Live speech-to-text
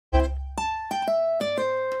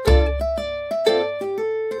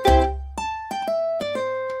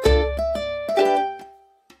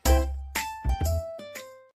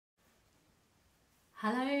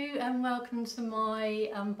welcome to my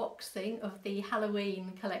unboxing of the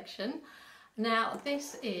Halloween collection. Now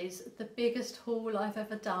this is the biggest haul I've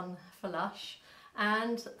ever done for Lush,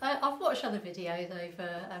 and I've watched other videos over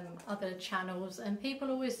other channels, and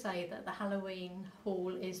people always say that the Halloween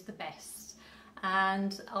haul is the best,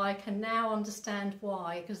 and I can now understand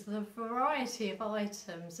why, because the variety of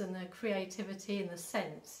items and the creativity and the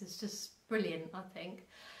scents is just brilliant, I think.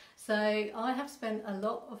 So I have spent a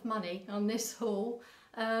lot of money on this haul,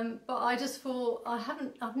 but I just thought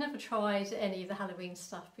I've never tried any of the Halloween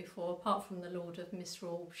stuff before, apart from the Lord of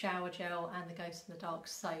Misrule shower gel and the Ghost in the Dark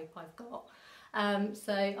soap I've got.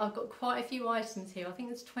 So I've got quite a few items here. I think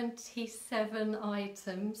there's 27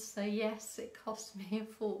 items, so yes, it cost me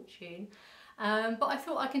a fortune. But I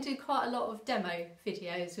thought I can do quite a lot of demo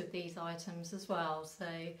videos with these items as well. So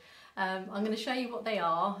I'm going to show you what they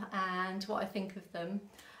are and what I think of them.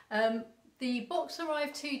 The box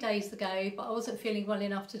arrived 2 days ago, but I wasn't feeling well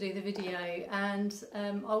enough to do the video, and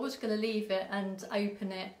I was going to leave it and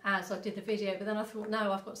open it as I did the video, but then I thought,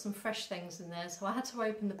 no, I've got some fresh things in there, so I had to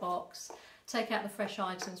open the box, take out the fresh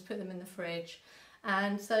items, put them in the fridge.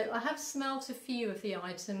 And so I have smelt a few of the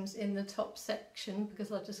items in the top section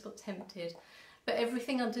because I just got tempted, but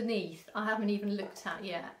everything underneath I haven't even looked at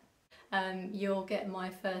yet. You'll get my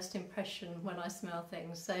first impression when I smell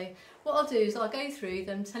things. So what I'll do is I'll go through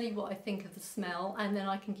them, tell you what I think of the smell, and then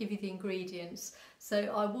I can give you the ingredients. So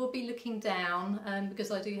I will be looking down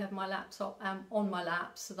because I do have my laptop on my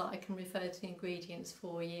lap so that I can refer to the ingredients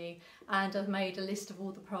for you, and I've made a list of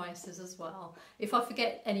all the prices as well. If I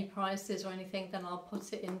forget any prices or anything, then I'll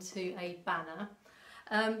put it into a banner.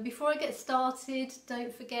 Before I get started,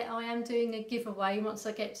 don't forget I am doing a giveaway once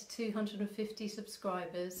I get to 250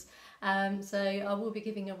 subscribers. So I will be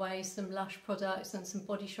giving away some Lush products and some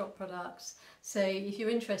Body Shop products. So if you're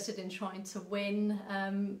interested in trying to win,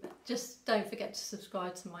 just don't forget to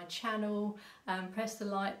subscribe to my channel, press the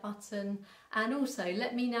like button, and also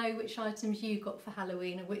let me know which items you got for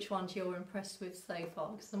Halloween and which ones you're impressed with so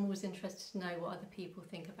far, because I'm always interested to know what other people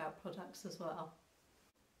think about products as well.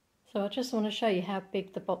 So I just want to show you how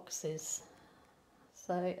big the box is.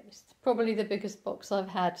 So it's probably the biggest box I've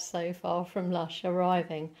had so far from Lush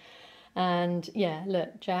arriving. And yeah,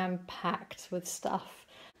 look, jam-packed with stuff.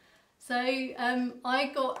 So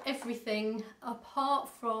I got everything apart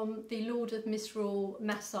from the Lord of Misrule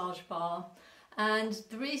massage bar. And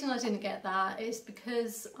the reason I didn't get that is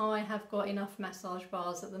because I have got enough massage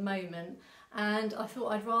bars at the moment, and I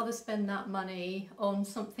thought I'd rather spend that money on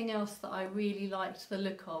something else that I really liked the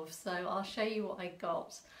look of. So I'll show you what I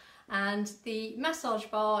got. And the massage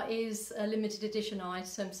bar is a limited edition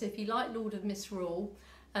item, so if you like Lord of Misrule,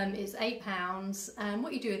 it's £8, and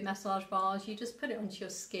what you do with massage bars, you just put it onto your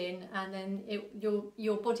skin, and then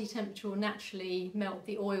your body temperature will naturally melt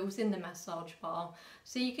the oils in the massage bar.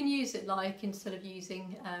 So you can use it like, instead of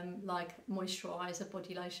using like moisturiser,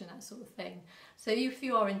 body lotion, that sort of thing. So if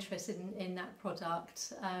you are interested in that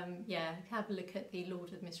product, yeah, have a look at the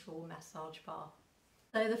Lord of Misrule massage bar.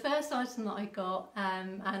 So the first item that I got,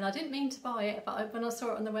 and I didn't mean to buy it, but when I saw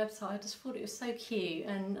it on the website I just thought it was so cute,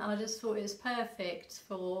 and I just thought it was perfect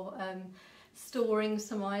for storing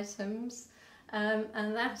some items,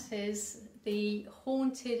 and that is the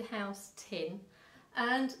Haunted House tin.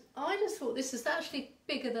 And I just thought this is actually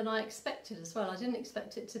bigger than I expected as well. I didn't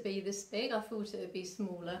expect it to be this big, I thought it would be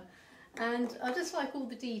smaller. And I just like all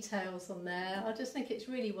the details on there. I just think it's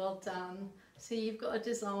really well done. So you've got a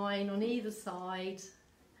design on either side.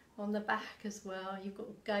 On the back as well, you've got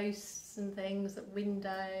ghosts and things at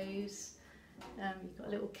windows. You've got a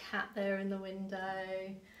little cat there in the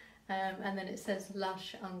window, and then it says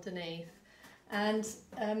Lush underneath. And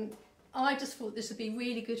I just thought this would be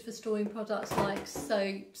really good for storing products like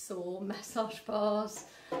soaps or massage bars.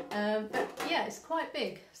 But yeah, it's quite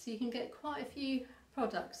big, so you can get quite a few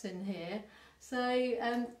products in here. So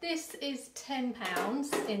this is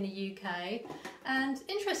 £10 in the UK, and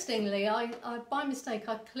interestingly, I by mistake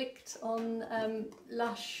I clicked on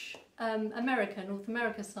Lush North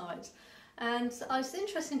America site, and it's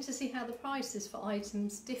interesting to see how the prices for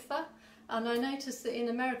items differ. And I noticed that in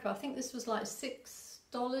America, I think this was like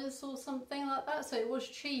 $6 or something like that, so it was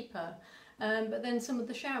cheaper. But then some of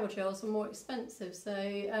the shower gels were more expensive. So,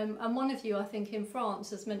 and one of you, I think in France,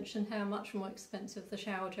 has mentioned how much more expensive the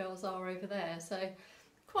shower gels are over there. So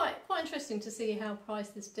quite interesting to see how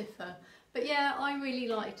prices differ. But yeah, I really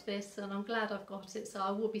liked this, and I'm glad I've got it, so I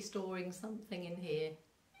will be storing something in here.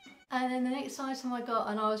 And then the next item I got,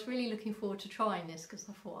 and I was really looking forward to trying this because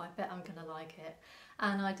I thought, I bet I'm going to like it.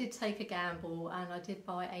 And I did take a gamble, and I did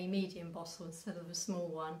buy a medium bottle instead of a small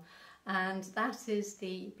one. And that is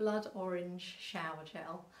the Blood Orange shower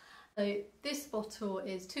gel. So this bottle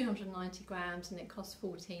is 290 grams and it costs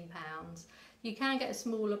 £14. You can get a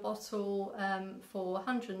smaller bottle for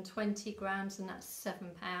 120 grams and that's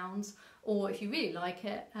 £7. Or if you really like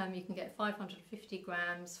it, you can get 550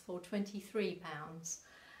 grams for £23.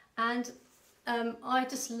 And I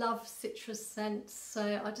just love citrus scents,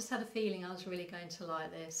 so I just had a feeling I was really going to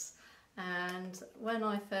like this. And when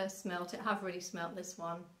I first smelt it, I have really smelt this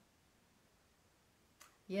one.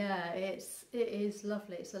 Yeah, it is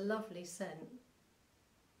lovely. It's a lovely scent.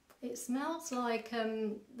 It smells like,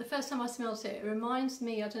 the first time I smelt it, it reminds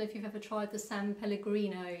me, I don't know if you've ever tried the San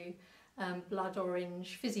Pellegrino blood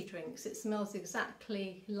orange fizzy drinks. It smells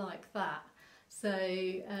exactly like that. So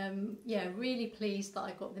yeah, really pleased that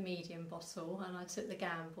I got the medium bottle and I took the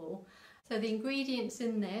gamble. So the ingredients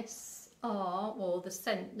in this are, well, the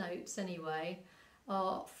scent notes anyway,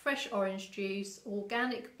 are fresh orange juice,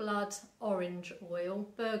 organic blood orange oil,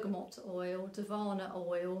 bergamot oil, Davana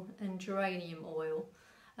oil and geranium oil.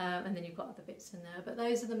 And then you've got other bits in there, but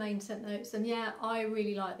those are the main scent notes. And yeah, I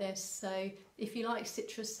really like this. So if you like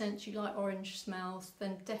citrus scents, you like orange smells,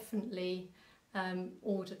 then definitely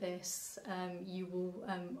order this. You will,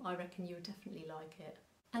 I reckon you would definitely like it.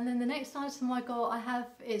 And then the next item I got,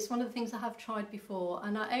 it's one of the things I have tried before,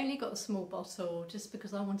 and I only got a small bottle just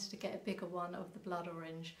because I wanted to get a bigger one of the blood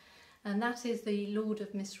orange, and that is the Lord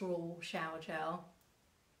of Misrule shower gel.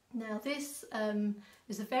 Now this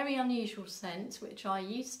is a very unusual scent which I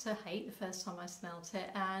used to hate the first time I smelt it,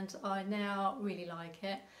 and I now really like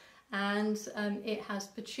it. And it has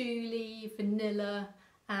patchouli, vanilla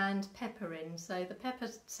and pepper in, so the pepper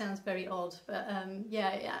sounds very odd, but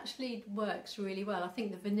yeah, it actually works really well. I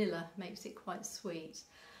think the vanilla makes it quite sweet,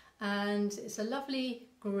 and it's a lovely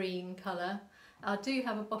green colour. I do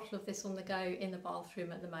have a bottle of this on the go in the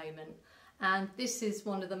bathroom at the moment, and this is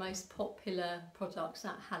one of the most popular products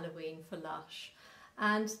at Halloween for Lush.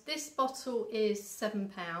 And this bottle is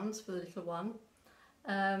 £7 for the little one.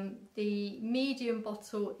 The medium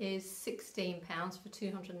bottle is £16 for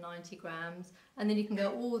 290 grams, and then you can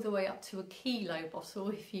go all the way up to a kilo bottle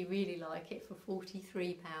if you really like it for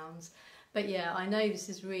 £43. But yeah, I know this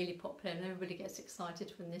is really popular and everybody gets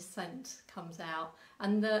excited when this scent comes out.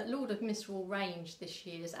 And the Lord of Misrule range this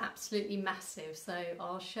year is absolutely massive, so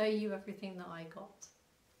I'll show you everything that I got.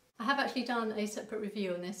 I have actually done a separate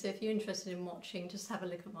review on this, so if you're interested in watching, just have a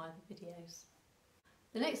look at my other videos.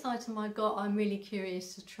 The next item I got, I'm really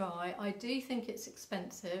curious to try. I do think it's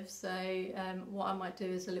expensive, so what I might do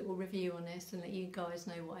is a little review on this and let you guys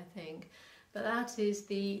know what I think. But that is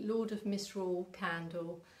the Lord of Misrule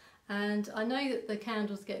candle. And I know that the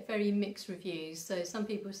candles get very mixed reviews, so some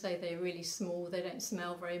people say they're really small, they don't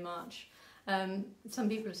smell very much. Some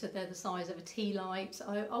people have said they're the size of a tea light.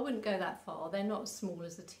 I wouldn't go that far, they're not as small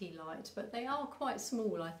as a tea light, but they are quite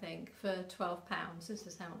small, I think, for £12. This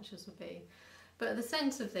is how much this would be. But the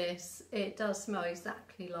scent of this, it does smell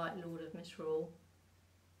exactly like Lord of Misrule.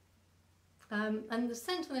 And the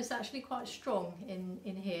scent on this is actually quite strong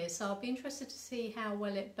in here, so I'll be interested to see how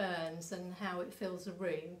well it burns and how it fills a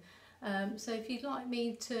room. So if you'd like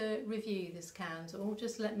me to review this candle,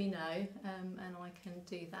 just let me know and I can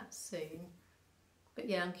do that soon. But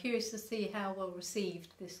yeah, I'm curious to see how well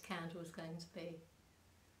received this candle is going to be.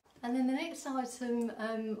 And then the next item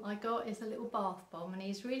I got is a little bath bomb, and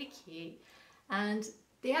he's really cute. And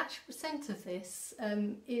the actual scent of this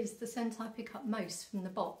is the scent I pick up most from the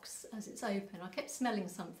box as it's open. I kept smelling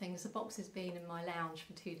something as the box has been in my lounge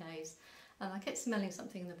for 2 days, and I kept smelling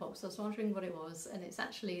something in the box. I was wondering what it was, and it's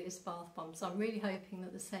actually this bath bomb. So I'm really hoping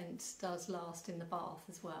that the scent does last in the bath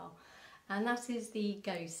as well. And that is the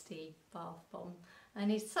Ghosty bath bomb, and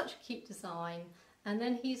he's such a cute design. And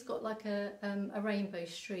then he's got like a rainbow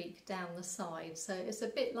streak down the side, so it's a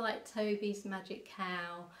bit like Toby's Magic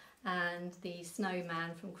Cow and the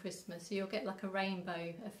snowman from Christmas, so you'll get like a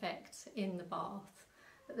rainbow effect in the bath.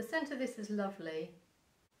 But the scent of this is lovely,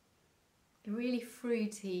 a really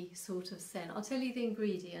fruity sort of scent. I'll tell you the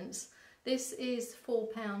ingredients. This is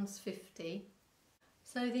 £4.50.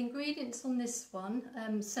 So the ingredients on this one,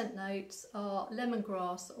 scent notes, are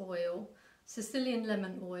lemongrass oil, Sicilian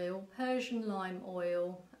lemon oil, Persian lime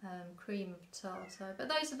oil, cream of tartar, but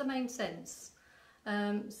those are the main scents.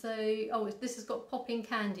 This has got popping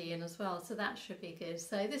candy in as well, so that should be good.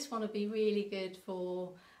 So this one will be really good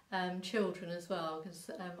for children as well, because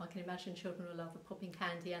I can imagine children will love the popping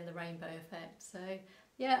candy and the rainbow effect. So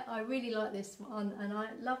yeah, I really like this one and I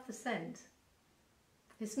love the scent.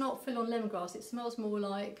 It's not full on lemongrass, it smells more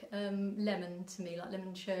like lemon to me, like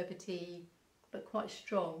lemon sherbety, but quite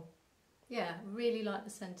strong. Yeah, really like the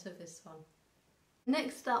scent of this one.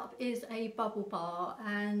 Next up is a bubble bar,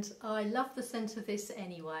 and I love the scent of this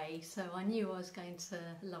anyway, so I knew I was going to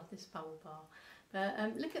love this bubble bar.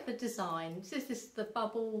 But look at the design. This is the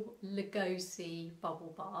Bubble Lugosi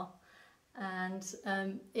bubble bar, and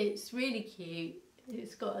it's really cute.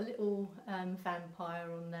 It's got a little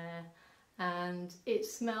vampire on there, and it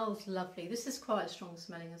smells lovely. This is quite strong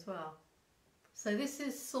smelling as well. So this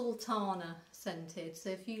is Sultana scented, so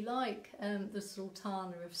if you like the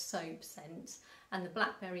Sultana of soap scent and the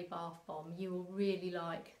blackberry bath bomb, you will really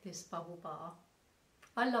like this bubble bar.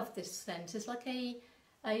 I love this scent. It's like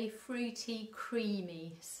a fruity,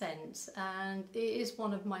 creamy scent, and it is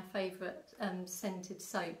one of my favourite scented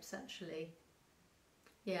soaps actually.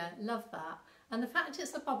 Yeah, love that. And the fact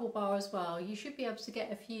it's a bubble bar as well, you should be able to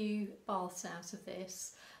get a few baths out of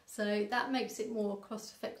this. So that makes it more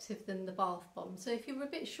cost effective than the bath bomb. So if you're a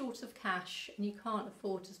bit short of cash and you can't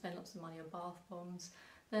afford to spend lots of money on bath bombs,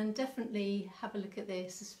 then definitely have a look at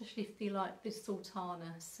this, especially if you like this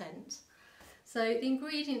Sultana scent. So the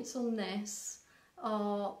ingredients on this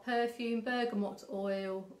are perfume, bergamot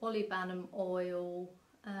oil, olibanum oil,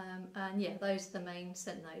 and yeah, those are the main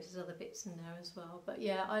scent notes. There's other bits in there as well, but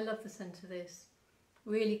yeah, I love the scent of this.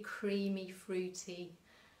 Really creamy, fruity,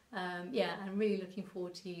 yeah, and really looking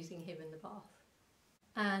forward to using him in the bath.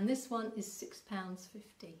 And this one is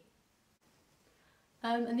 £6.50.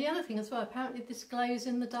 And the other thing as well, apparently this glows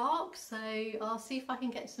in the dark, so I'll see if I can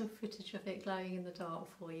get some footage of it glowing in the dark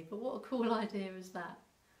for you. But what a cool idea is that?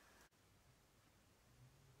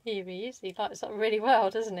 Here he is. He lights up really well,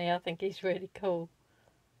 doesn't he? I think he's really cool.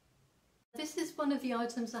 This is one of the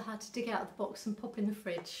items I had to dig out of the box and pop in the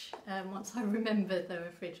fridge once I remembered there were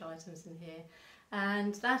fridge items in here.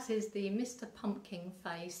 And that is the Mr. Pumpkin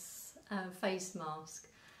face mask.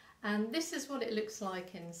 And this is what it looks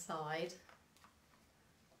like inside.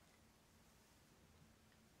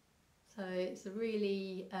 So it's a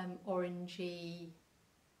really orangey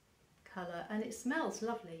colour, and it smells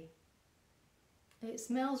lovely. It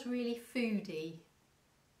smells really foody.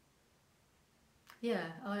 Yeah,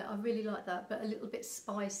 I really like that, but a little bit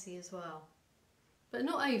spicy as well. But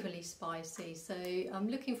not overly spicy, so I'm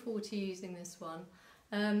looking forward to using this one.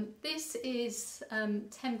 This is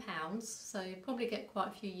 £10, so you'll probably get quite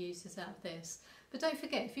a few uses out of this. But don't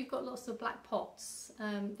forget, if you've got lots of black pots,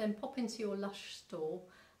 then pop into your Lush store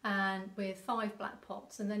and with 5 black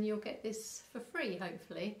pots, and then you'll get this for free,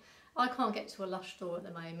 hopefully. I can't get to a Lush store at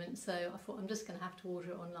the moment, so I thought I'm just going to have to order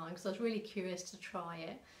it online because I was really curious to try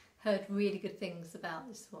it. Heard really good things about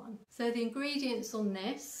this one. So the ingredients on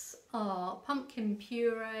this are pumpkin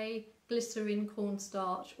puree, glycerin,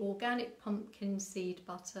 cornstarch, organic pumpkin seed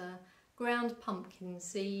butter, ground pumpkin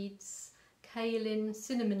seeds, kaolin,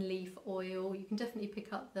 cinnamon leaf oil. You can definitely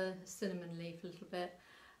pick up the cinnamon leaf a little bit.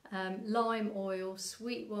 Lime oil,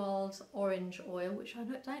 sweet wild orange oil, which I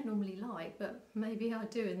don't normally like, but maybe I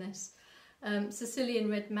do in this.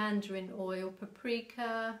 Sicilian red mandarin oil,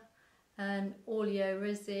 paprika, and oleo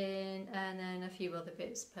resin, and then a few other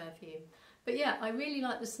bits, perfume. But yeah, I really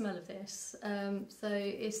like the smell of this. So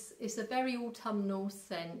it's a very autumnal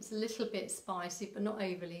scent. It's a little bit spicy, but not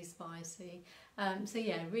overly spicy. So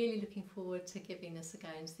yeah, really looking forward to giving this a go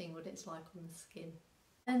and seeing what it's like on the skin.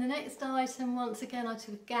 And the next item, once again, I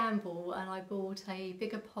took a gamble and I bought a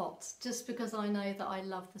bigger pot just because I know that I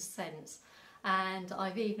love the scent. And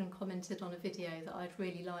I've even commented on a video that I'd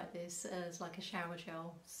really like this as like a shower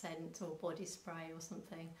gel scent or body spray or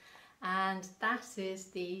something. And that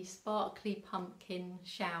is the Sparkly Pumpkin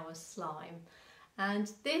Shower Slime.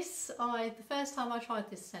 And this, the first time I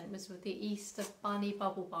tried this scent was with the Easter Bunny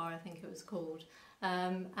Bubble Bar, I think it was called.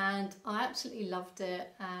 And I absolutely loved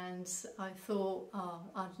it, and I thought, oh,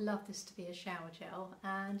 I'd love this to be a shower gel.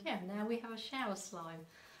 And yeah, now we have a shower slime.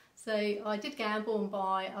 So I did gamble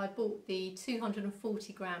and I bought the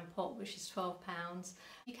 240 gram pot, which is £12.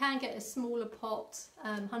 You can get a smaller pot,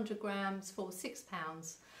 100 grams for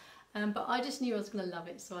 £6. But I just knew I was going to love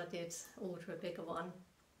it, so I did order a bigger one.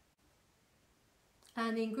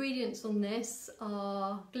 And the ingredients on this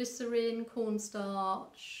are glycerin,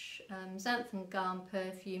 cornstarch, xanthan gum,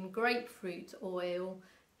 perfume, grapefruit oil,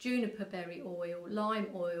 juniper berry oil, lime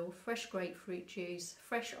oil, fresh grapefruit juice,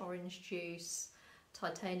 fresh orange juice,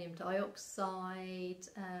 titanium dioxide,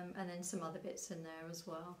 and then some other bits in there as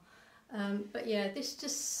well. But yeah, this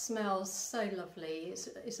just smells so lovely.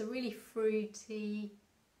 It's a really fruity,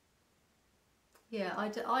 yeah,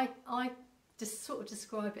 I just sort of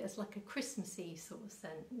describe it as like a Christmassy sort of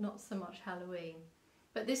scent, not so much Halloween.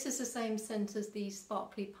 But this is the same scent as the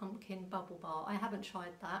Sparkly Pumpkin Bubble Bar. I haven't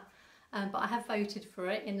tried that, but I have voted for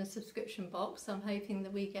it in the subscription box, so I'm hoping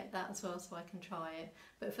that we get that as well so I can try it.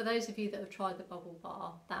 But for those of you that have tried the bubble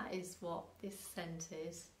bar, that is what this scent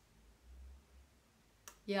is.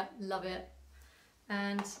 Yeah, love it.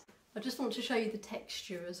 And I just want to show you the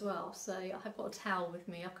texture as well. So I have got a towel with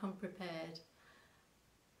me, I've come prepared.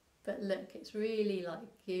 But look, it's really like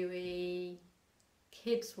gooey.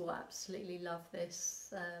 Kids will absolutely love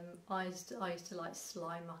this. I used to like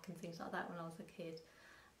slime muck and things like that when I was a kid.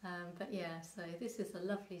 But yeah, so this is a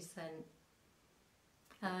lovely scent.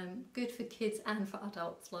 Good for kids and for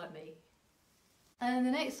adults like me. And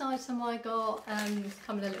the next item I got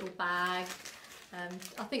come in a little bag.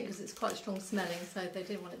 I think because it's quite strong smelling, so they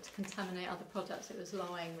didn't want it to contaminate other products it was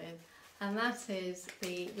lying with. And that is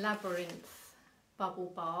the Labyrinth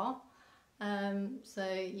Bubble Bar.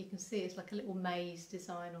 So you can see it's like a little maze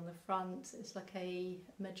design on the front. It's like a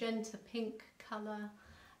magenta pink colour.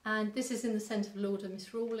 And this is in the scent of Lord and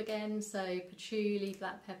Misrule again, so patchouli,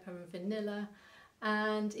 black pepper and vanilla.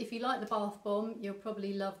 And if you like the bath bomb, you'll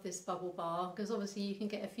probably love this bubble bar, because obviously you can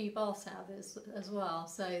get a few baths out of this as well.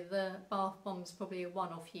 So the bath bomb is probably a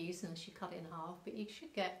one-off use unless you cut it in half, but you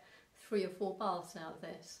should get 3 or 4 baths out of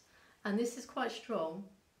this. And this is quite strong.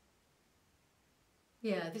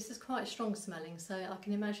 Yeah, this is quite strong smelling, so I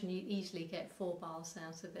can imagine you easily get 4 baths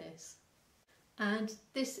out of this. And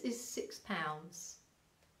this is £6.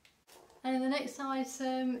 And the next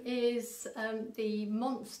item is the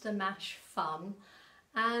Monster Mash Fun,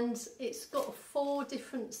 and it's got 4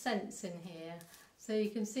 different scents in here. So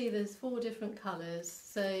you can see there's 4 different colours.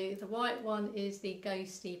 So the white one is the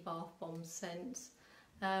Ghosty Bath Bomb scent.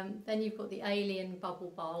 Then you've got the Alien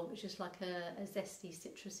Bubble Bar, which is like a zesty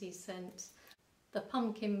citrusy scent. The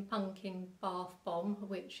Pumpkin Bath Bomb,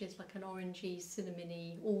 which is like an orangey,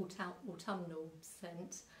 cinnamony, autumnal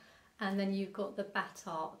scent. And then you've got the Bat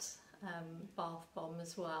Art bath bomb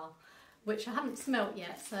as well, which I haven't smelt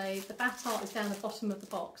yet. So the Bat Art is down the bottom of the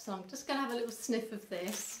box, so I'm just going to have a little sniff of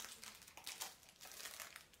this.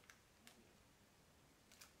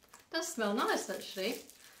 It does smell nice actually.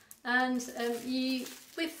 And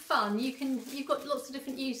with fun, you've got lots of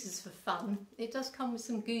different uses for fun. It does come with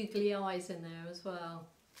some googly eyes in there as well.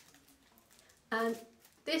 And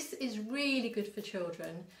this is really good for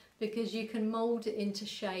children because you can mould it into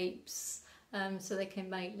shapes. So they can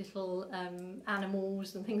make little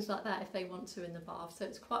animals and things like that if they want to in the bath. So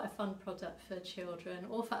it's quite a fun product for children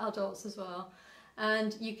or for adults as well.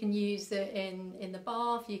 And you can use it in the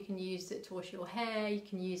bath, you can use it to wash your hair, you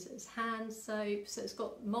can use it as hand soap. So it's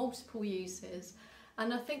got multiple uses.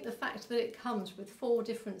 And I think the fact that it comes with 4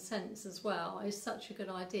 different scents as well is such a good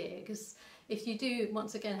idea, because if you do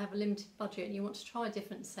once again have a limited budget and you want to try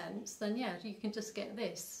different scents, then yeah, you can just get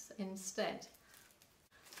this instead.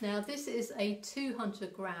 Now this is a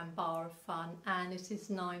 200-gram bar of fun and it is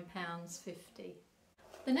 £9.50.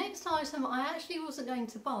 The next item I actually wasn't going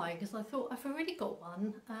to buy because I thought I've already got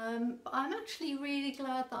one, but I'm actually really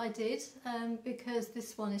glad that I did because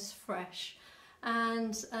this one is fresh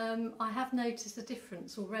and I have noticed a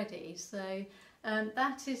difference already. So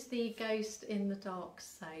that is the Ghost in the Dark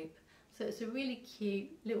soap. So it's a really cute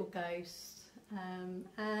little ghost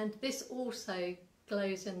and this also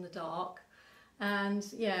glows in the dark. And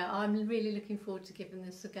yeah, I'm really looking forward to giving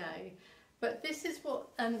this a go. But this is what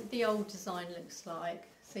the old design looks like.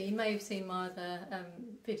 So you may have seen my other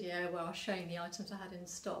video where I was showing the items I had in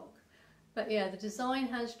stock. But yeah, the design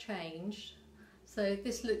has changed. So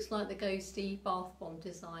this looks like the Ghosty Bath Bomb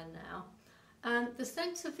design now. And the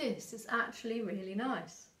scent of this is actually really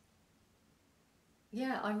nice.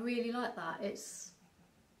 Yeah, I really like that.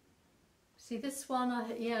 See this one,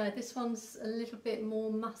 this one's a little bit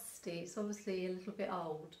more musty. It's obviously a little bit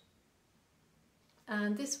old.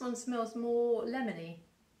 And this one smells more lemony.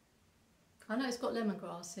 I know it's got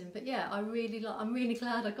lemongrass in, but yeah, I'm really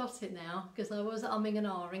glad I got it now, because I was umming and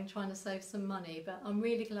ahhing trying to save some money, but I'm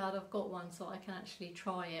really glad I've got one so I can actually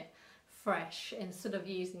try it fresh instead of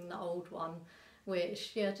using the old one,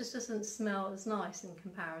 which yeah, just doesn't smell as nice in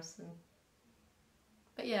comparison.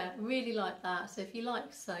 But yeah, really like that. So if you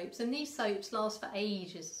like soaps, and these soaps last for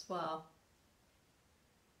ages as well.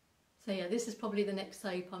 So yeah, this is probably the next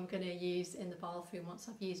soap I'm going to use in the bathroom once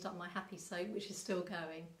I've used up my Happy soap, which is still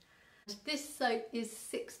going. This soap is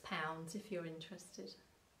 £6 if you're interested.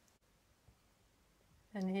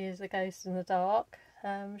 And here's a Ghost in the Dark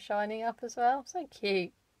shining up as well. So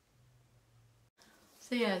cute.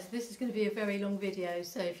 So yeah, so this is going to be a very long video,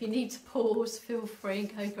 so if you need to pause, feel free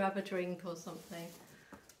and go grab a drink or something.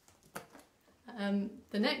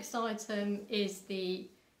 The next item is the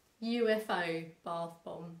UFO bath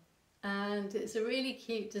bomb, and it's a really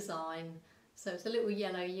cute design. So it's a little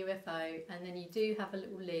yellow UFO, and then you do have a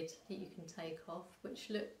little lid that you can take off,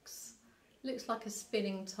 which looks like a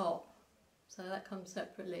spinning top. So that comes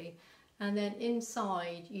separately. And then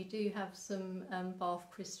inside you do have some bath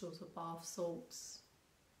crystals or bath salts.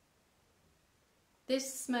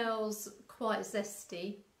 This smells quite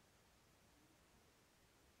zesty.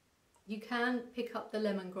 You can pick up the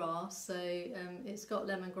lemongrass, so it's got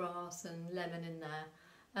lemongrass and lemon in there.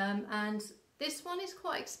 And this one is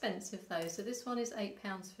quite expensive though, so this one is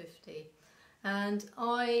 £8.50. And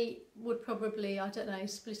I would probably, I don't know,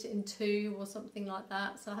 split it in two or something like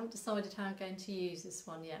that. So I haven't decided how I'm going to use this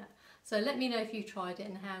one yet. So let me know if you tried it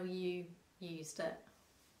and how you used it.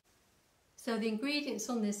 So the ingredients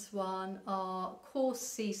on this one are coarse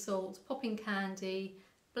sea salt, popping candy,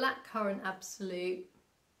 blackcurrant absolute.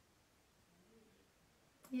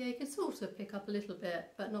 Yeah, you can sort of pick up a little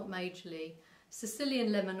bit, but not majorly.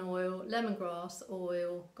 Sicilian lemon oil, lemongrass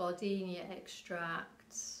oil, gardenia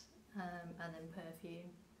extract, and then perfume.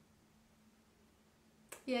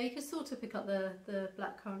 Yeah, you can sort of pick up the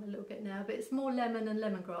blackcurrant a little bit now, but it's more lemon and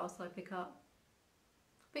lemongrass I pick up.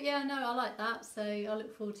 But yeah, no, I like that, so I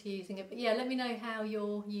look forward to using it. But yeah, let me know how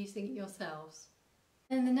you're using it yourselves.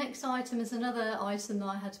 And the next item is another item that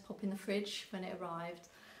I had to pop in the fridge when it arrived,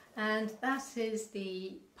 and that is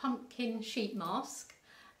the pumpkin sheet mask.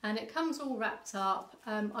 And it comes all wrapped up.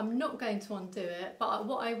 I'm not going to undo it, but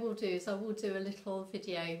what I will do is I will do a little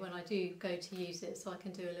video when I do go to use it, so I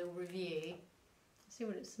can do a little review. See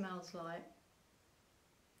what it smells like.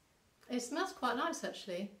 It smells quite nice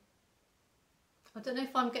actually. I don't know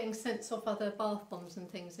if I'm getting scents off other bath bombs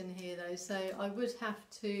and things in here though, so I would have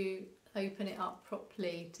to open it up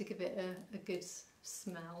properly to give it a good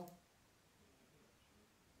smell.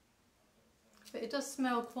 But it does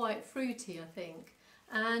smell quite fruity, I think.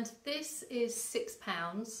 And this is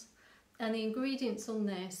 £6, and the ingredients on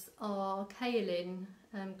this are kaolin,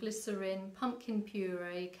 glycerin, pumpkin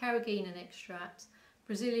puree, carrageenan extract,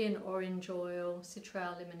 Brazilian orange oil,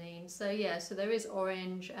 citral limonene. So yeah, so there is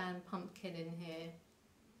orange and pumpkin in here.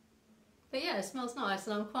 But yeah, it smells nice,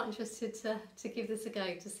 and I'm quite interested to give this a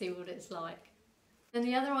go to see what it's like. And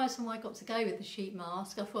the other item I got to go with the sheet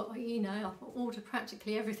mask, I thought, you know, I've ordered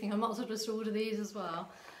practically everything, I might as well just order these as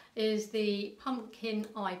well, is the pumpkin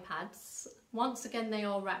eye pads. Once again, they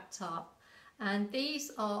are wrapped up, and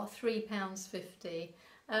these are £3.50.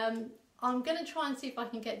 I'm going to try and see if I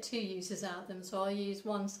can get two uses out of them, so I'll use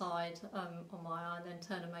one side on my eye and then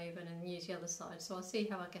turn them over and then use the other side, so I'll see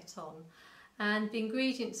how I get on. And the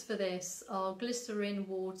ingredients for this are glycerin,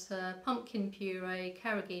 water, pumpkin puree,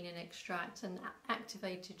 carrageenan extract and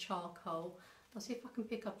activated charcoal. I'll see if I can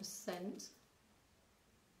pick up a scent.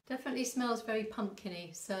 Definitely smells very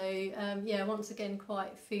pumpkiny, so yeah, once again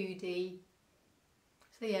quite foody.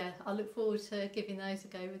 So yeah, I look forward to giving those a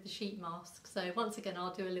go with the sheet mask. So once again,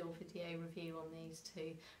 I'll do a little video review on these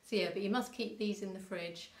too. So yeah, but you must keep these in the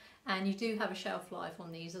fridge, and you do have a shelf life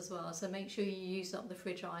on these as well, so make sure you use up the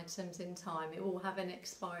fridge items in time. It will have an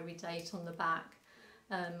expiry date on the back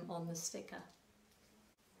on the sticker.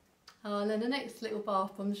 Oh, and then the next little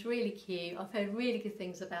bath bomb is really cute. I've heard really good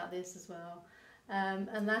things about this as well.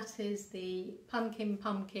 And that is the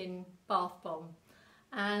pumpkin bath bomb.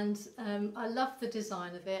 And I love the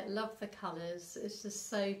design of it, I love the colours. It's just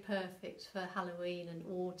so perfect for Halloween and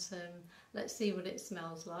autumn. Let's see what it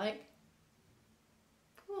smells like.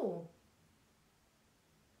 Oh,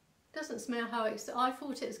 doesn't smell how I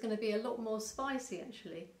thought it was going to be a lot more spicy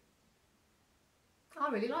actually. I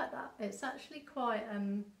really like that. It's actually quite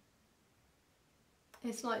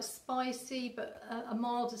it's like spicy, but a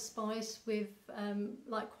milder spice with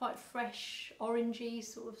like quite fresh orangey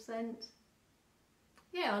sort of scent.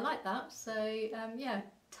 Yeah, I like that. So yeah,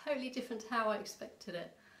 totally different to how I expected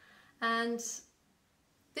it. And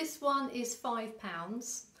this one is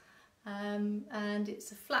 £5, and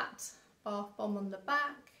it's a flat bath bomb on the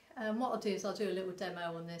back. What I'll do is I'll do a little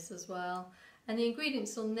demo on this as well. And the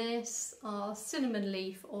ingredients on this are cinnamon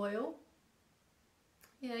leaf oil.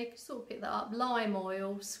 Yeah, you can sort of pick that up. Lime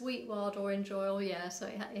oil, sweet wild orange oil, yeah, so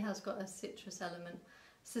it has got a citrus element.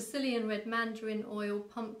 Sicilian red mandarin oil,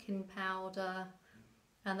 pumpkin powder,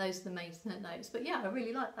 and those are the main notes. But yeah, I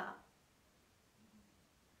really like that.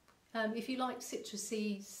 If you like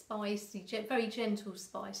citrusy, spicy, very gentle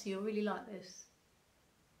spicy, you'll really like this.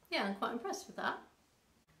 Yeah, I'm quite impressed with that.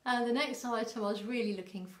 And the next item I was really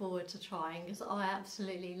looking forward to trying, because I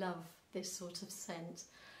absolutely love this sort of scent.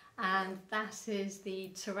 And that is the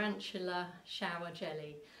tarantula shower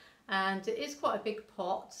jelly, and it is quite a big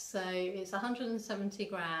pot, so it's 170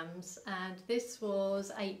 grams, and this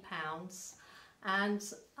was £8. And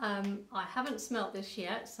I haven't smelt this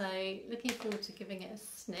yet, so looking forward to giving it a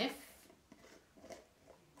sniff.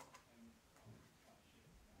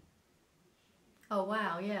 Oh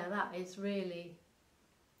wow, yeah, that's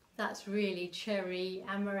really cherry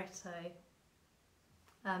amaretto.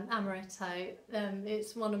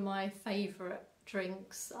 It's one of my favourite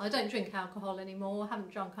drinks. I don't drink alcohol anymore. I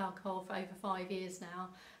haven't drunk alcohol for over 5 years now,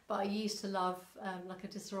 but I used to love like a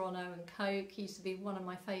Disaronno and Coke. Used to be one of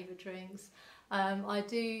my favourite drinks. I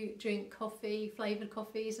do drink coffee, flavoured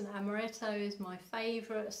coffees, and amaretto is my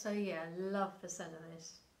favourite. So yeah, love the scent of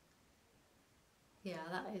this. Yeah,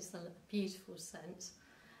 that is a beautiful scent.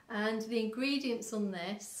 And the ingredients on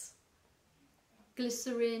this: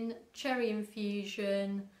 glycerin, cherry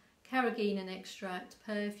infusion, carrageenan extract,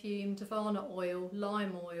 perfume, davana oil,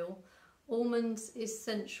 lime oil, almonds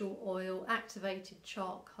essential oil, activated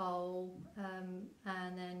charcoal,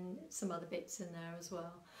 and then some other bits in there as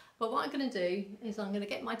well. But what I'm going to do is I'm going to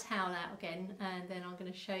get my towel out again, and then I'm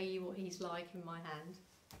going to show you what he's like in my hand.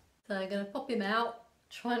 So I'm going to pop him out,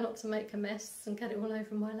 try not to make a mess and get it all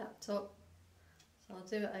over my laptop. So I'll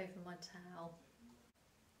do it over my towel.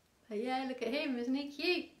 But yeah, look at him, isn't he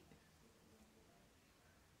cute?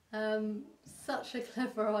 Such a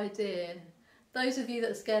clever idea. Those of you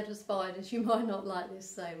that are scared of spiders, you might not like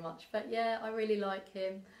this so much, but yeah, I really like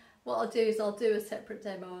him. What I'll do is I'll do a separate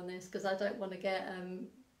demo on this because I don't want to get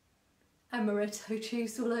amaretto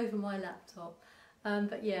juice all over my laptop.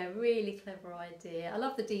 But yeah, really clever idea. I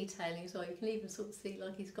love the detailing as well. You can even sort of see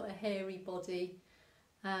like he's got a hairy body,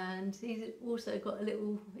 and he's also got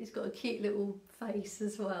he's got a cute little face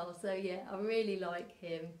as well. So yeah, I really like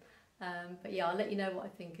him. But yeah, I'll let you know what I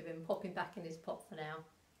think of him. Pop him back in his pot for now.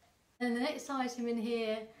 And the next item in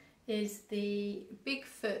here is the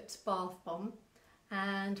Bigfoot bath bomb.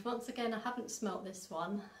 And once again, I haven't smelt this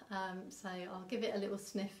one, so I'll give it a little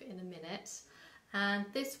sniff in a minute. And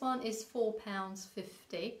this one is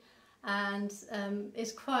 £4.50, and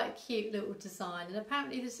it's quite a cute little design. And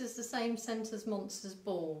apparently this is the same scent as Monster's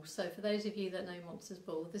Ball. So for those of you that know Monster's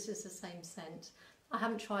Ball, this is the same scent. I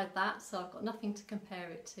haven't tried that, so I've got nothing to compare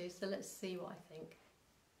it to. So let's see what I think.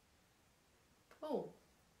 Oh,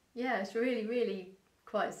 yeah, it's really, really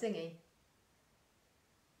quite zingy.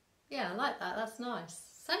 Yeah, I like that, that's nice.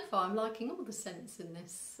 So far I'm liking all the scents in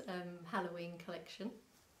this Halloween collection.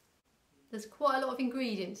 There's quite a lot of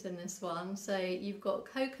ingredients in this one. So you've got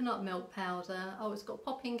coconut milk powder, oh it's got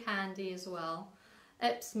popping candy as well,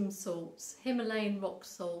 Epsom salts, Himalayan rock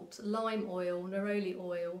salt, lime oil, neroli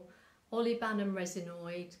oil, olibanum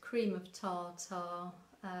resinoid, cream of tartar,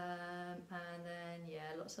 and then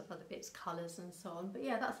yeah, lots of other bits, colours and so on. But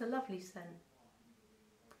yeah, that's a lovely scent.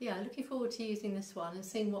 Yeah, looking forward to using this one and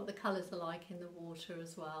seeing what the colours are like in the water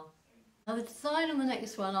as well. Now the design on the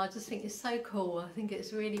next one I just think is so cool. I think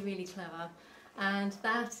it's really, really clever. And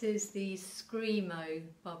that is the Screamo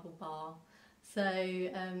bubble bar. So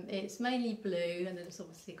it's mainly blue, and then it's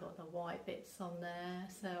obviously got the white bits on there.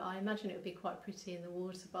 So I imagine it would be quite pretty in the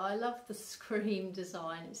water, but I love the Scream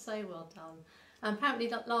design. It's so well done. And apparently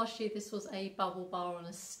last year this was a bubble bar on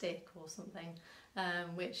a stick or something.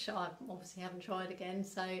 Which I obviously haven't tried again,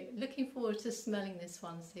 so looking forward to smelling this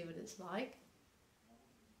one, see what it's like.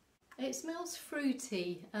 It smells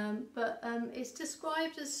fruity, but it's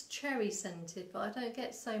described as cherry scented, but I don't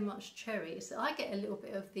get so much cherry. So I get a little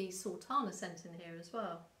bit of the sultana scent in here as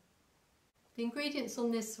well. The ingredients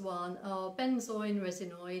on this one are benzoin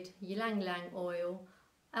resinoid, ylang ylang oil,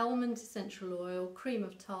 almond essential oil, cream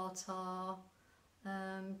of tartar,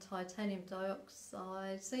 titanium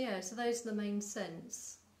dioxide. So yeah, so those are the main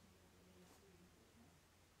scents.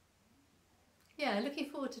 Yeah, looking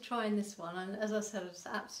forward to trying this one, and as I said, I just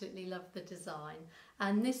absolutely love the design.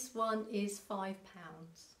 And this one is £5.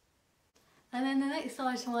 And then the next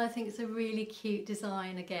item I think is a really cute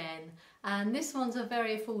design again, and this one's a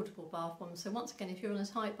very affordable bath bomb. So once again, if you're on a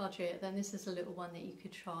tight budget, then this is a little one that you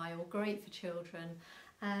could try, or great for children.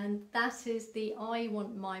 And that is the I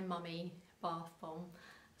Want My Mummy bath bomb.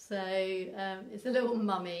 So it's a little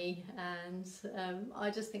mummy, and I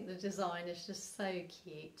just think the design is just so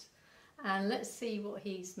cute. And let's see what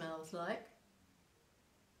he smells like.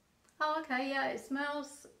 Oh okay, yeah, it's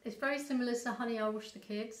very similar to Honey I Wash the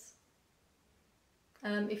Kids.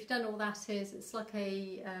 If you don't know what that is, it's like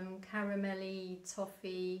a caramelly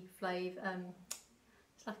toffee flavour.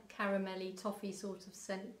 It's like a caramelly toffee sort of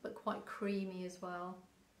scent, but quite creamy as well.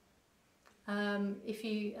 If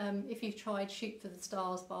you've tried Shoot for the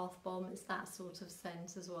Stars bath bomb, it's that sort of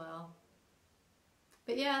scent as well.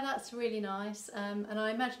 But yeah, that's really nice, and I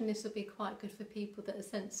imagine this will be quite good for people that are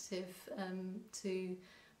sensitive to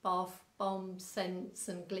bath bomb scents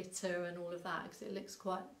and glitter and all of that, because it looks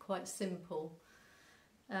quite simple.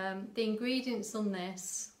 The ingredients on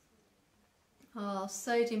this are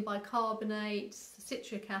sodium bicarbonate,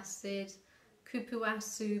 citric acid,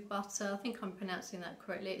 cupuaçu butter. I think I'm pronouncing that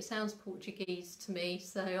correctly. It sounds Portuguese to me,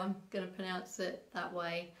 so I'm going to pronounce it that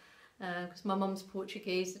way because my mum's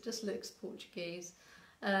Portuguese. It just looks Portuguese.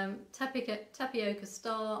 Tapioca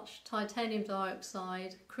starch, titanium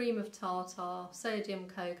dioxide, cream of tartar, sodium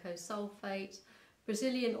cocoa sulfate,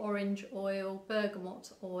 Brazilian orange oil,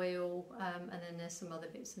 bergamot oil, and then there's some other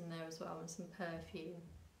bits in there as well, and some perfume.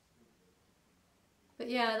 But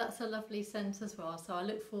yeah, that's a lovely scent as well, so I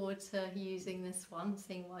look forward to using this one,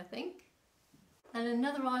 seeing what I think. And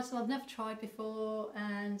another item I've never tried before,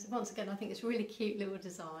 and once again I think it's a really cute little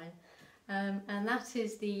design, and that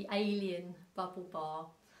is the Alien Bubble Bar.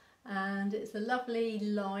 And it's a lovely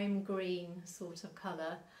lime green sort of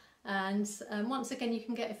colour. And once again, you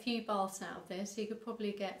can get a few baths out of this. So you could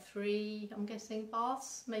probably get 3, I'm guessing,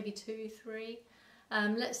 baths, maybe 2, 3.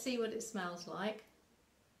 Let's see what it smells like.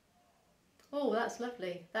 Oh, that's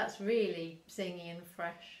lovely. That's really zingy and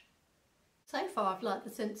fresh. So far, I've liked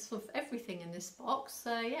the scents of everything in this box.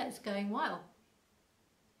 So yeah, it's going well.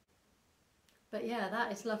 But yeah,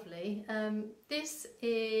 that is lovely. This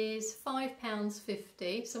is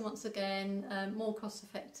 £5.50, so once again more cost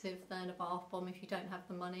effective than a bath bomb if you don't have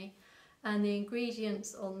the money. And the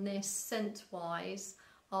ingredients on this scent wise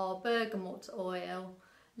are bergamot oil,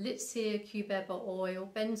 Litsea cubeba oil,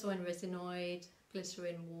 benzoin resinoid,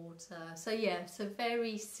 glycerin water. So yeah, so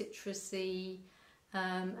very citrusy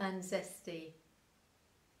and zesty.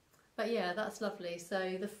 But yeah, that's lovely.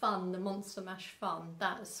 So the fun, the Monster Mash fun,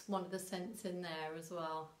 that's one of the scents in there as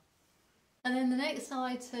well. And then the next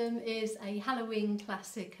item is a Halloween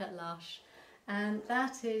classic at Lush, and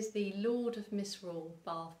that is the Lord of Misrule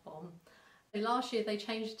bath bomb. Last year they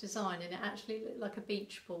changed design and it actually looked like a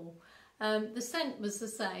beach ball. The scent was the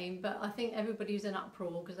same, but I think everybody was in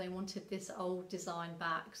uproar because they wanted this old design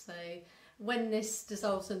back. So when this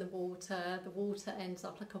dissolves in the water ends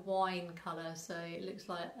up like a wine colour, so it looks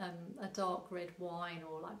like a dark red wine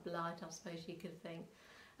or like blood, I suppose you could think.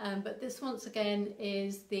 But this once again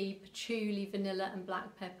is the patchouli, vanilla and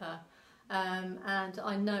black pepper, and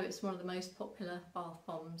I know it's one of the most popular bath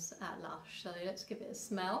bombs at Lush, so let's give it a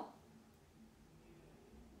smell.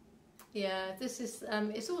 Yeah, this is,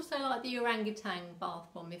 it's also like the orangutan bath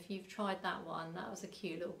bomb, if you've tried that one. That was a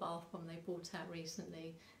cute little bath bomb they brought out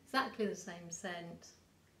recently. Exactly the same scent.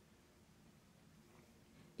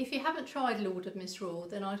 If you haven't tried Lord of Misrule,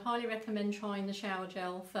 then I'd highly recommend trying the shower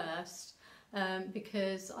gel first,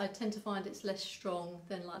 because I tend to find it's less strong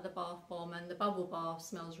than like the bath bomb, and the bubble bar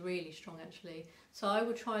smells really strong actually. So I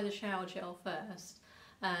would try the shower gel first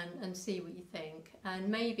and see what you think, and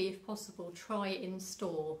maybe if possible try it in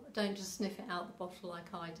store. Don't just sniff it out the bottle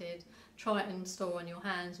like I did. Try it in store on your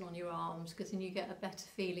hands and on your arms, because then you get a better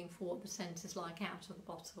feeling for what the scent is like out of the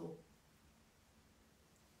bottle.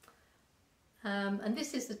 And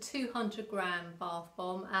this is the 200 gram bath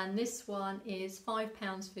bomb, and this one is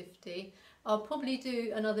 £5.50. I'll probably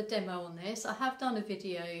do another demo on this. I have done a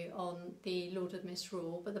video on the Lord of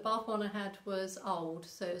Misrule, but the bath bomb I had was old,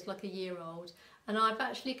 so it was like a year old, and I've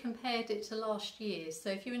actually compared it to last year's. So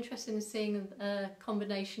if you're interested in seeing a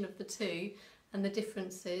combination of the two and the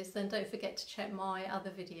differences, then don't forget to check my other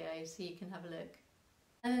videos so you can have a look.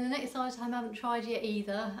 And then the next item I haven't tried yet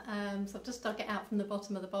either, so I've just dug it out from the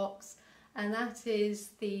bottom of the box, and that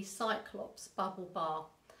is the Cyclops Bubble Bar.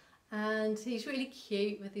 And he's really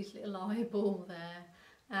cute with his little eyeball there,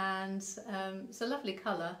 and it's a lovely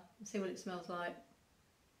colour. Let's see what it smells like.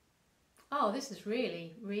 Oh, this is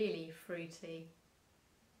really, really fruity.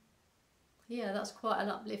 Yeah, that's quite an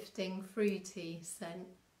uplifting, fruity scent.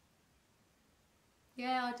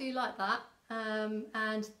 Yeah, I do like that.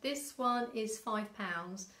 And this one is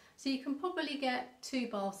 £5. So you can probably get 2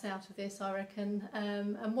 baths out of this, I reckon.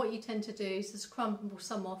 And what you tend to do is just crumble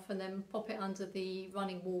some off and then pop it under the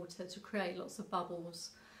running water to create lots of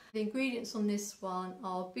bubbles. The ingredients on this one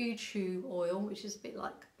are buchu oil, which is a bit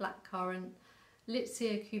like blackcurrant,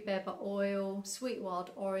 Litsea cubeba oil, sweet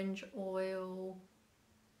wild orange oil.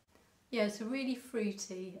 Yeah, it's really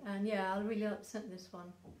fruity, and yeah, I really like the scent of this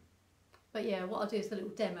one. But yeah, what I'll do is a little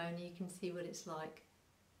demo and you can see what it's like.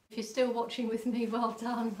 If you're still watching with me, well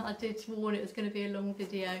done. I did warn it was going to be a long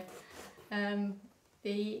video.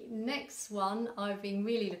 The next one I've been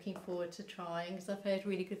really looking forward to trying, because I've heard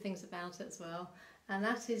really good things about it as well, and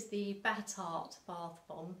that is the Bat Art bath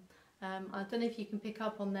bomb. I don't know if you can pick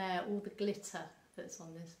up on there all the glitter that's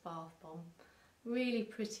on this bath bomb. Really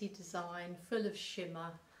pretty design, full of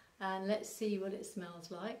shimmer, and let's see what it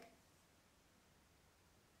smells like.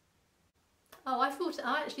 Oh,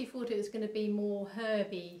 I actually thought it was going to be more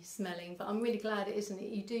herby smelling, but I'm really glad it isn't.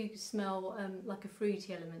 You do smell like a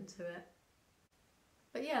fruity element to it.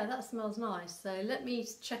 But yeah, that smells nice. So let me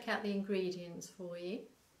check out the ingredients for you.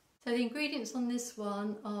 So the ingredients on this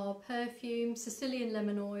one are perfume, Sicilian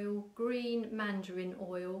lemon oil, green mandarin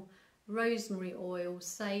oil, rosemary oil,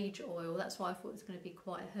 sage oil. That's why I thought it was going to be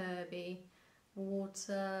quite herby.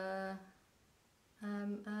 Water,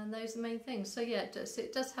 and those are the main things. So yeah,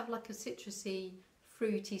 it does have like a citrusy,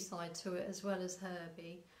 fruity side to it as well as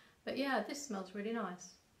herby. But yeah, this smells really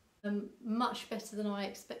nice. Much better than I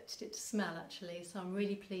expected it to smell actually, so I'm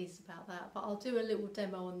really pleased about that. But I'll do a little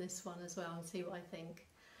demo on this one as well and see what I think.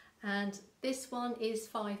 And this one is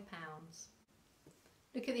 £5.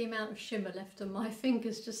 Look at the amount of shimmer left on my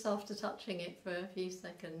fingers just after touching it for a few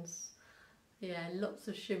seconds. Yeah, lots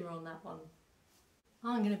of shimmer on that one.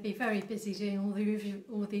 I'm going to be very busy doing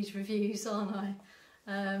all these reviews, aren't I?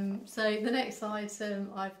 So the next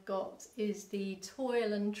item I've got is the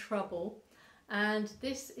Toil and Trouble. And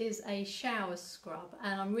this is a shower scrub,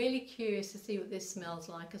 and I'm really curious to see what this smells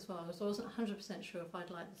like as well, because I wasn't 100% sure if I'd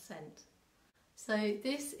like the scent. So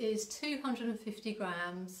this is 250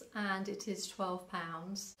 grams and it is £12.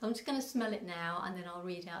 So I'm just going to smell it now and then I'll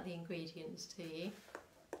read out the ingredients to you.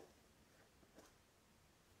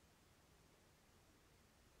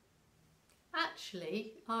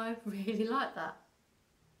 Actually, I really like that.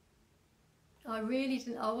 I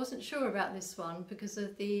wasn't sure about this one because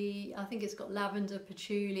of I think it's got lavender,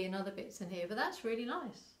 patchouli and other bits in here, but that's really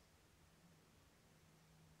nice.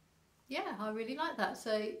 Yeah, I really like that.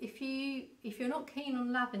 So if you're not keen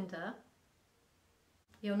on lavender,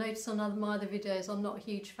 you'll notice on my other videos I'm not a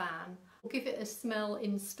huge fan. I'll give it a smell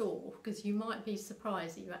in store because you might be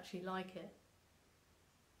surprised that you actually like it.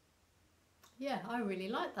 Yeah, I really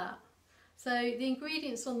like that. So the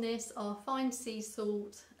ingredients on this are fine sea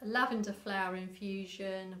salt, lavender flower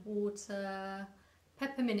infusion, water,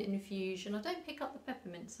 peppermint infusion. I don't pick up the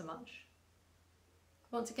peppermint so much.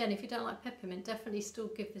 Once again, if you don't like peppermint, definitely still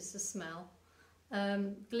give this a smell.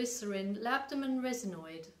 Glycerin, labdamen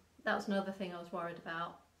resinoid. That was another thing I was worried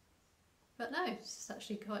about. But no, it's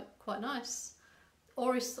actually quite nice.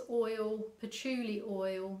 Orris oil, patchouli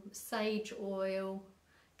oil, sage oil,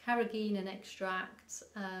 carrageenan extract,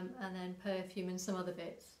 and then perfume and some other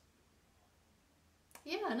bits.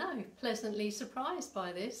 Yeah, no, pleasantly surprised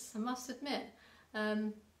by this, I must admit. I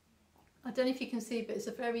don't know if you can see, but it's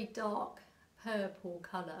a very dark purple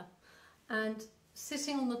colour, and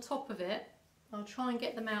sitting on the top of it, I'll try and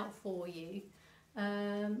get them out for you,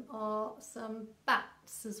 are some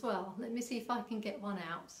bats as well. Let me see if I can get one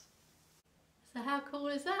out. So how cool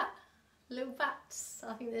is that? Little bats.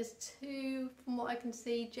 I think there's two, from what I can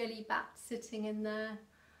see, jelly bats sitting in there.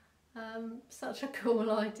 Such a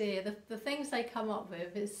cool idea. The things they come up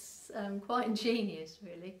with is quite ingenious,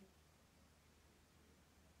 really.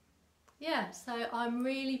 Yeah, so I'm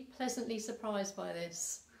really pleasantly surprised by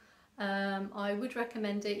this. I would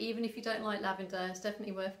recommend it, even if you don't like lavender. It's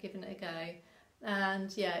definitely worth giving it a go.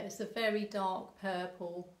 And yeah, it's a very dark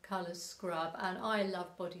purple colour scrub, and I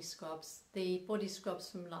love body scrubs. The body scrubs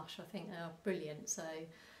from Lush I think are brilliant, so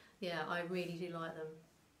yeah, I really do like them.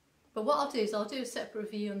 But what I'll do is I'll do a separate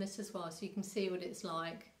review on this as well, so you can see what it's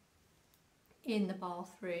like in the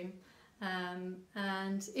bathroom.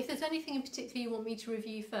 And if there's anything in particular you want me to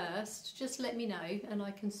review first, just let me know and I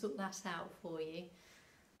can sort that out for you.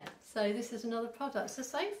 So this is another product.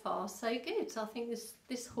 So far so good. I think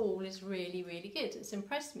this haul is really good. It's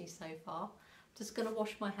impressed me so far. Just going to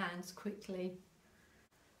wash my hands quickly.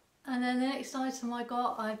 And then the next item I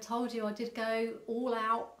got, I told you I did go all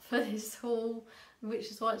out for this haul, which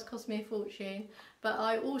is why it's cost me a fortune. But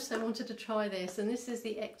I also wanted to try this, and this is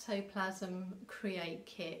the Ectoplasm Create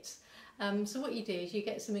Kit. So what you do is you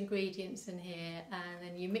get some ingredients in here and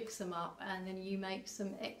then you mix them up and then you make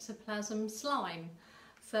some ectoplasm slime.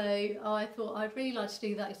 So I thought I'd really like to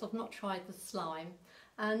do that because I've not tried the slime.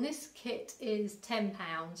 And this kit is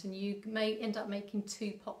 £10 and you may end up making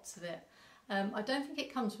 2 pots of it. I don't think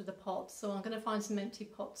it comes with a pot, so I'm going to find some empty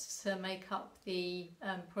pots to make up the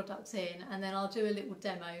products in, and then I'll do a little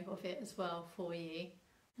demo of it as well for you.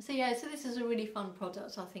 So yeah, so this is a really fun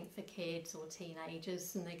product I think for kids or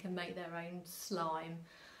teenagers, and they can make their own slime.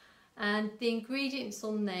 And the ingredients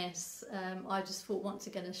on this, I just thought once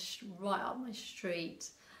again right up my street.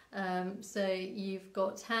 So you've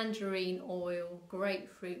got tangerine oil,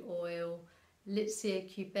 grapefruit oil, Litsea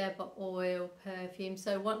cubeba oil, perfume.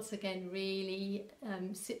 So once again really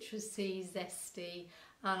citrusy, zesty,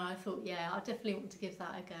 and I thought yeah, I definitely want to give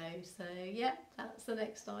that a go. So yeah, that's the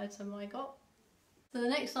next item I got. So the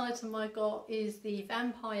next item I got is the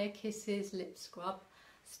Vampire Kisses lip scrub.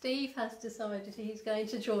 Steve has decided he's going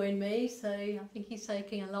to join me, so I think he's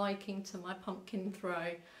taking a liking to my pumpkin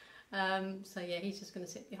throw. So yeah, he's just going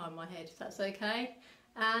to sit behind my head if that's okay.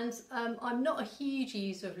 And I'm not a huge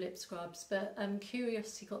user of lip scrubs, but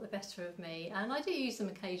curiosity got the better of me, and I do use them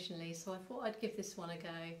occasionally, so I thought I'd give this one a go.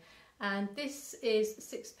 And this is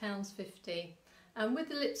 £6.50. And with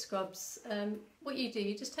the lip scrubs, what you do,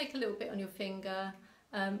 you just take a little bit on your finger,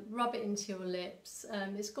 rub it into your lips.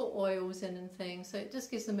 It's got oils in and things, so it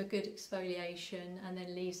just gives them a good exfoliation and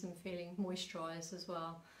then leaves them feeling moisturised as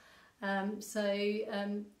well.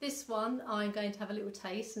 This one I'm going to have a little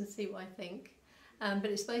taste and see what I think. But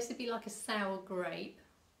it's supposed to be like a sour grape.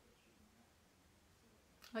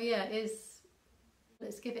 Oh yeah, it is.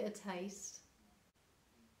 Let's give it a taste.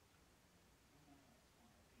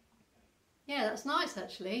 Yeah, that's nice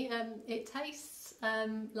actually. It tastes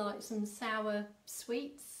like some sour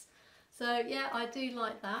sweets. So yeah, I do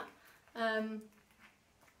like that.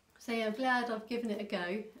 So yeah, I'm glad I've given it a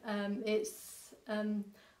go.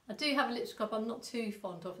 I do have a lip scrub I'm not too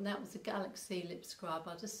fond of, and that was the Galaxy lip scrub.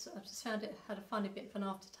 I just found it had a funny bit of an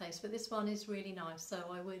aftertaste, but this one is really nice, so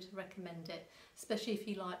I would recommend it, especially if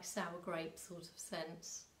you like sour grape sort of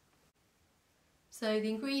scents. So the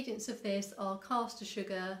ingredients of this are caster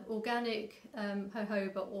sugar, organic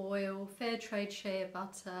jojoba oil, fair trade shea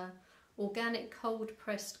butter, organic cold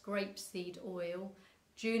pressed grapeseed oil,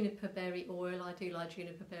 juniper berry oil, I do like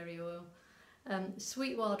juniper berry oil,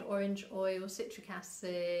 sweet wild orange oil, citric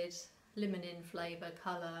acid, limonene flavour,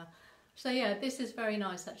 colour. So yeah, this is very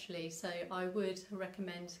nice actually, so I would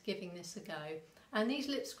recommend giving this a go. And these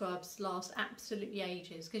lip scrubs last absolutely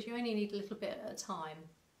ages because you only need a little bit at a time.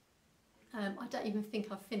 I don't even think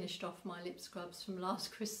I've finished off my lip scrubs from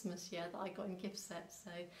last Christmas yet that I got in gift sets,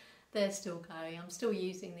 so they're still going. I'm still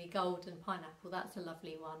using the golden pineapple, that's a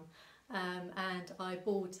lovely one. And I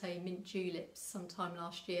bought a mint juleps sometime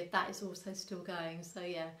last year, that is also still going, so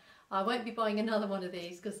yeah, I won't be buying another one of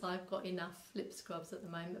these because I've got enough lip scrubs at the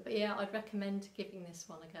moment, but yeah, I'd recommend giving this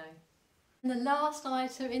one a go. And the last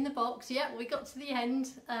item in the box, yeah, we got to the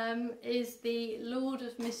end, is the Lord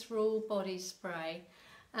of Misrule body spray,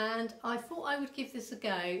 and I thought I would give this a go.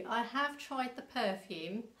 I have tried the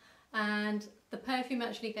perfume, and the perfume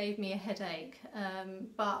actually gave me a headache,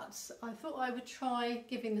 but I thought I would try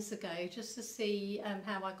giving this a go just to see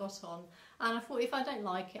how I got on. And I thought if I don't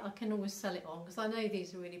like it, I can always sell it on because I know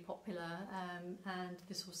these are really popular, and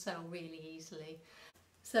this will sell really easily.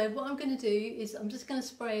 So what I'm going to do is I'm just going to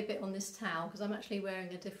spray a bit on this towel because I'm actually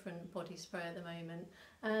wearing a different body spray at the moment.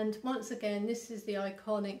 And once again, this is the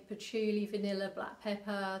iconic patchouli vanilla black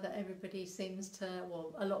pepper that everybody seems to,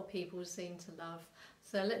 well, a lot of people seem to love.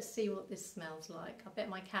 So let's see what this smells like. I bet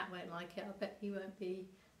my cat won't like it. I bet he won't be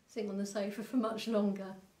sitting on the sofa for much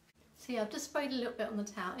longer. So yeah, I've just sprayed a little bit on the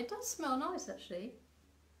towel. It does smell nice actually.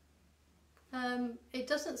 It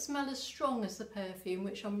doesn't smell as strong as the perfume,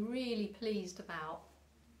 which I'm really pleased about.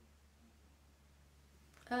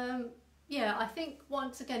 Yeah, I think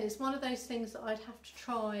once again it's one of those things that I'd have to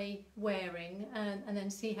try wearing and then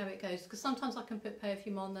see how it goes, because sometimes I can put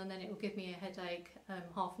perfume on and then it will give me a headache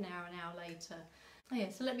half an hour later. Oh yeah,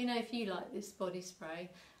 so let me know if you like this body spray.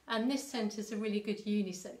 And this scent is a really good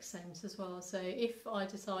unisex scent as well, so if I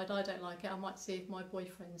decide I don't like it, I might see if my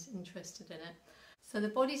boyfriend's interested in it. So the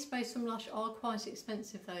body sprays from Lush are quite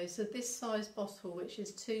expensive though, so this size bottle, which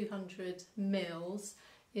is 200 ml,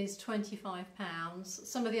 is £25.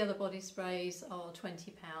 Some of the other body sprays are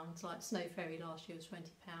 £20, like Snow Fairy last year was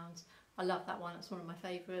 £20. I love that one, it's one of my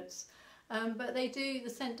favourites. But the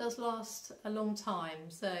scent does last a long time.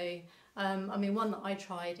 So, I mean, one that I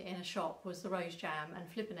tried in a shop was the Rose Jam and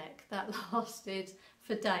Flipperneck. That lasted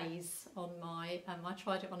for days on my, I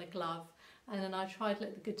tried it on a glove, and then I tried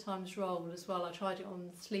Let the Good Times Roll as well. I tried it on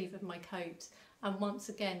the sleeve of my coat. And once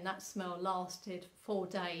again, that smell lasted 4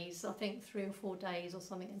 days, I think 3 or 4 days or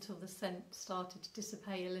something, until the scent started to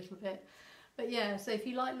dissipate a little bit. But yeah, so if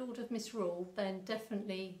you like Lord of Misrule, then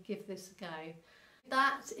definitely give this a go.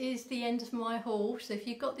 That is the end of my haul, so if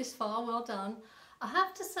you've got this far, well done. I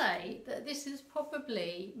have to say that this is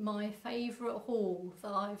probably my favourite haul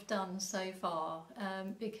that I've done so far,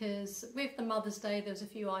 because with the Mother's Day there was a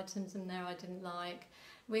few items in there I didn't like.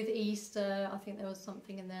 With Easter, I think there was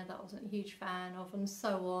something in there that I wasn't a huge fan of, and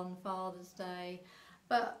so on, Father's Day.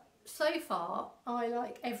 But so far, I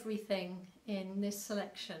like everything in this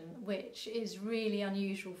selection, which is really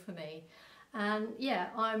unusual for me. And yeah,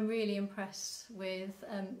 I'm really impressed with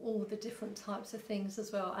all the different types of things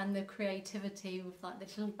as well, and the creativity with like the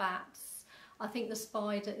little bats. I think the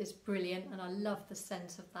spider is brilliant and I love the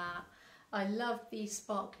scent of that. I love the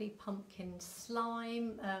sparkly pumpkin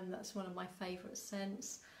slime, that's one of my favourite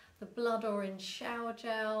scents. The blood orange shower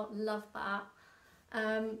gel, love that.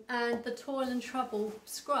 And the Toil and Trouble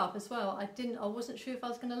scrub as well. I wasn't sure if I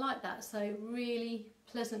was going to like that, so really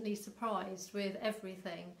pleasantly surprised with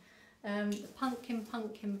everything. The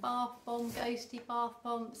pumpkin bath bomb, ghosty bath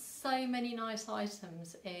bomb, so many nice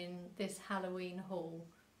items in this Halloween haul.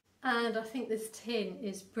 And I think this tin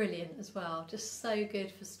is brilliant as well, just so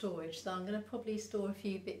good for storage. So I'm going to probably store a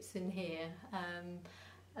few bits in here.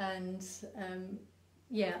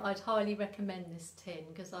 Yeah, I'd highly recommend this tin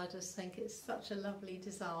because I just think it's such a lovely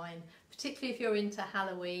design, particularly if you're into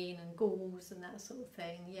Halloween and ghouls and that sort of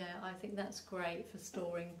thing. Yeah, I think that's great for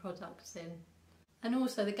storing products in. And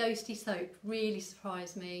also the ghosty soap really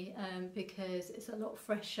surprised me because it's a lot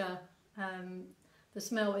fresher. The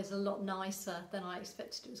smell is a lot nicer than I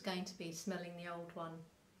expected it was going to be, smelling the old one.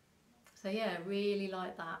 So yeah, really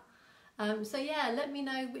like that. So yeah, let me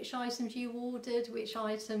know which items you ordered, which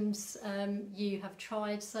items you have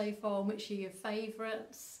tried so far, and which are your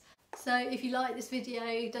favourites. So if you like this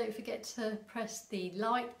video, don't forget to press the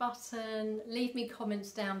like button, leave me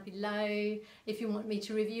comments down below. If you want me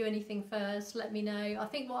to review anything first, let me know. I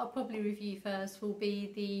think what I'll probably review first will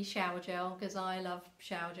be the shower gel, because I love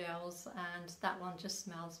shower gels and that one just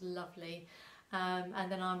smells lovely.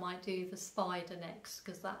 And then I might do the spider next,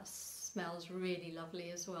 because that smells really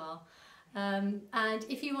lovely as well. And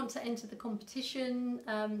if you want to enter the competition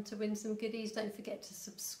to win some goodies, don't forget to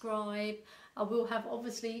subscribe. I will have,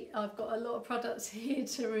 obviously, I've got a lot of products here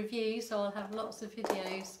to review, so I'll have lots of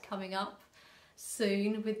videos coming up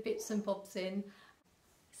soon with bits and bobs in.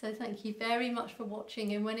 So thank you very much for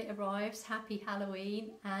watching, and when it arrives, happy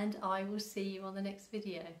Halloween, and I will see you on the next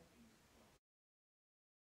video.